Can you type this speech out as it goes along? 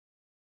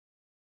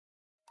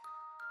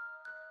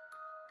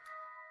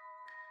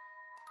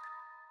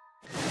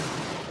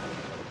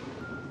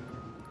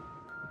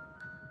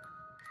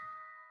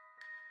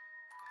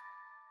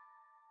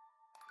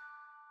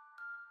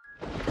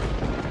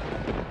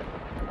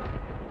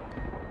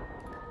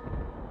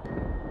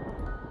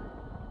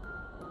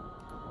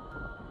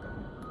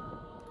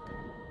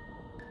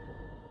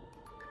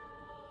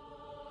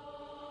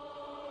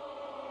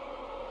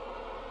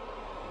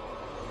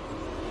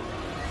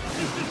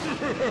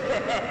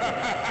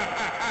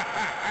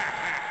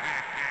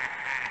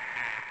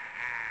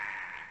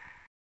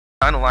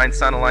align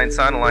sun, align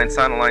sun, align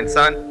sun, align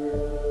sun.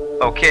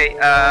 Okay,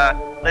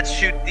 let's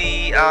shoot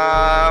the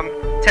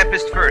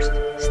Tempest first.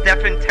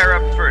 Stefan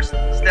Terab first.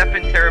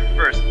 Stefan Terab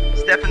first.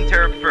 Stefan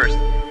Terab first.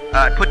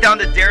 Put down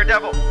the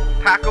Daredevil.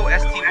 Paco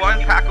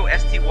ST1, Paco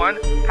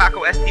ST1,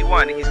 Paco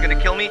ST1. He's gonna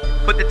kill me.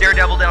 Put the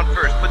Daredevil down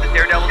first. Put the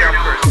Daredevil down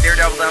first.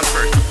 Daredevil down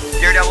first.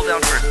 Daredevil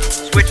down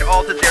first. Switch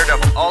all to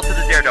Daredevil. All to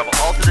the Daredevil.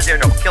 All to the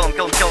Daredevil. Kill him,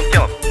 kill him, kill him,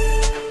 kill him.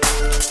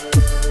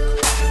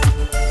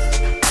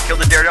 Kill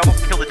the Daredevil.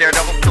 Kill the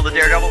Daredevil. Kill the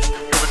Daredevil.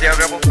 Kill the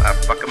Daredevil. Ah,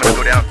 fuck, I'm gonna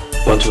go down.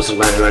 Bunch of us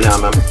are landing right now,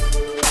 man.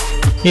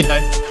 He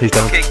died. He's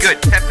down. Okay, good.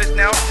 Tempest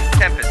now.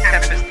 Tempest,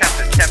 Tempest,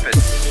 Tempest,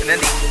 Tempest. And then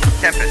the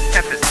Tempest,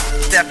 Tempest.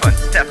 Stefan,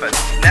 Stefan.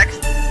 Next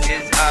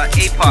is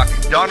APOC.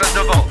 Donna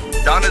Zovo.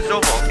 Donna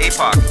Zovo.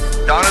 APOC.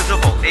 Donna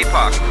Zovo.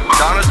 APOC.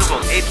 Donna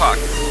Zovo. APOC.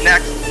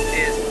 Next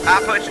is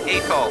Apuch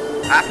Atoll.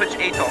 Apuch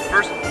Atoll.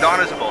 First,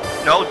 Donna Zovo.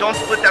 No, don't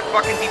split that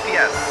fucking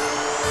DPS.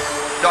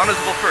 Donna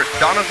Zovo first.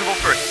 Donna Zovo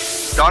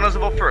first. Donna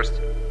Zovo first.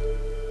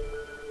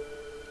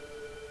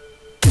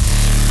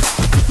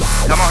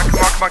 Come on,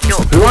 come on, come on, kill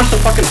him. Who wants the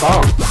fucking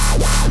bomb?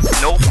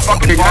 No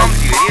fucking bombs,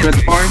 you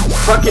idiot.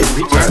 Fucking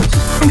retards.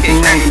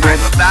 Okay, next, I'm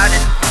a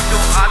baddest. Mujo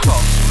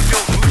Atoll.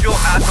 Mujo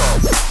Atoll.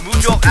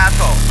 Mujo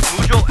Atoll.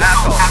 Mujo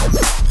Atoll.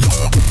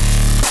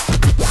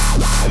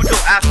 Mujo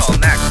Atoll,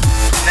 next.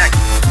 Next,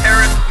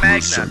 Terrace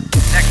Magna.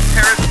 Next,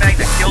 Terrace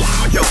Magna. Kill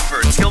Mujo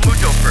first. Kill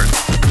Mujo first.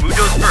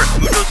 Mujo's first.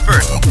 Mujo's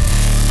first.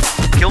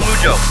 Kill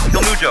Mujo.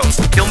 Kill Mujo.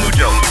 Kill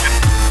Mujo.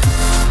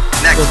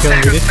 Next,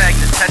 Tetris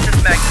Magnus.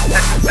 Tetris Magnus.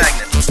 Tetris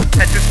Magnus.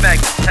 Tetris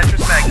Magnus.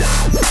 Tetris Magnus.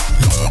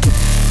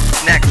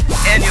 Next,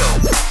 Anyo.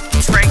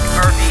 Trank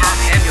RV.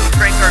 Anyo.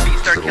 Trank RV.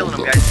 Start killing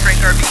him, guys. Trank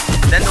RV.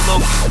 Then the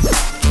Loki.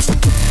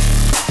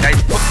 Guys,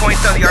 put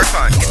points on the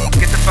Archon.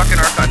 Get the fucking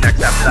Archon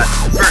next after that.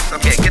 First,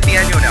 okay, get the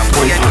Anyo now.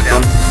 Put the Anyo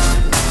down.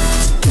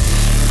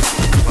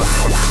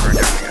 Motherfucker, burn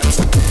down again.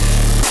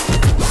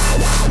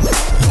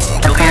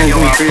 Kill the Anyo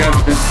off.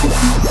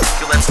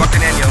 Kill that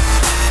fucking Anyo.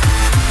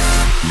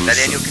 That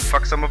Anyo can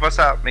fuck some of us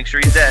out. Make sure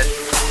he's dead.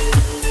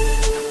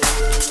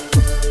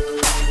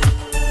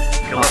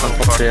 Kill that little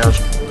fuck.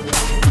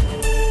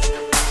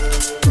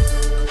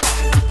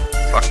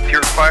 Fuck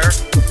Purifier.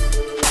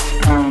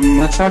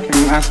 Let's talk and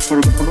ask for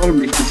a bubble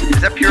because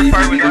is that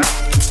Purifier we got?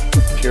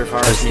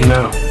 Purifier is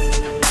no.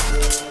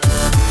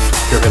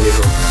 Purifier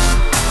neutral.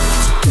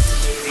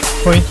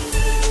 Point.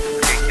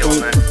 Okay, kill him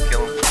man.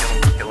 Kill him, kill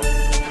him, kill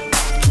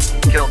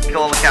him.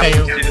 Kill all the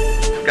captains too.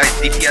 Guys,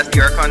 DPS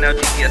the Archon now.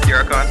 DPS the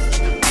Archon.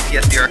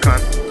 DPS the Archon.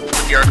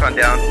 Put the Archon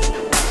down.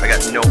 I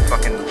got no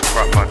fucking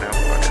prop mod now.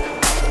 Fuck it.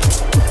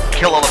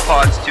 Kill all the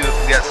pods too if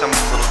we got some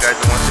little guys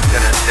that wants to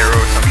get a zero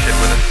or some shit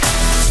with it.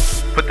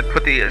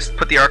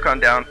 Put the Archon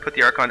down. Put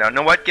the Archon down.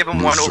 Know what? Give him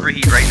one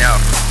overheat right now.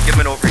 Give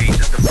him an overheat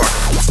just to fuck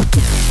him.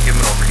 Give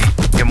him an overheat.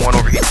 Give him one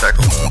overheat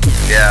cycle.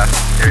 Yeah,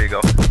 there you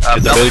go.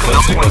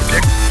 Bellicose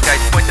 26.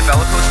 Guys, point the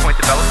Bellicose. Point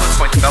the Bellicose.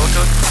 Point the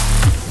Bellicose.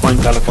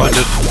 Point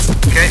Bellicose.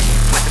 Okay.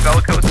 Point the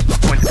Bellicose.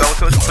 Point the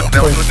Bellicose. Put the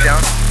Bellicose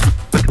down.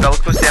 Put the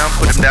Bellicose down.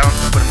 Put him down.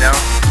 Put him down.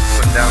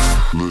 Put him down.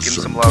 Give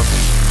him some love.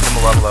 Give him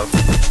a lot of love.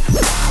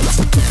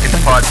 Get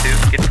the pod too.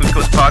 Get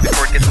Fusco's pod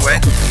before it gets away.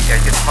 Yeah,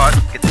 get the pod.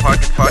 Get the pod.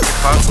 Get the pod. Get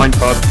the pod. Point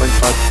pod. Point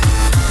pod.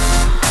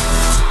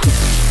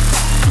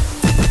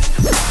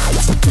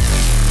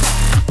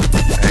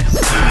 Okay.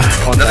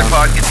 Another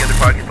pod. Get the other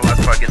pod. Get the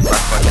last pod. Get the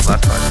last pod. Get the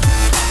last pod.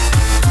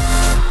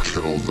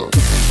 Kill them.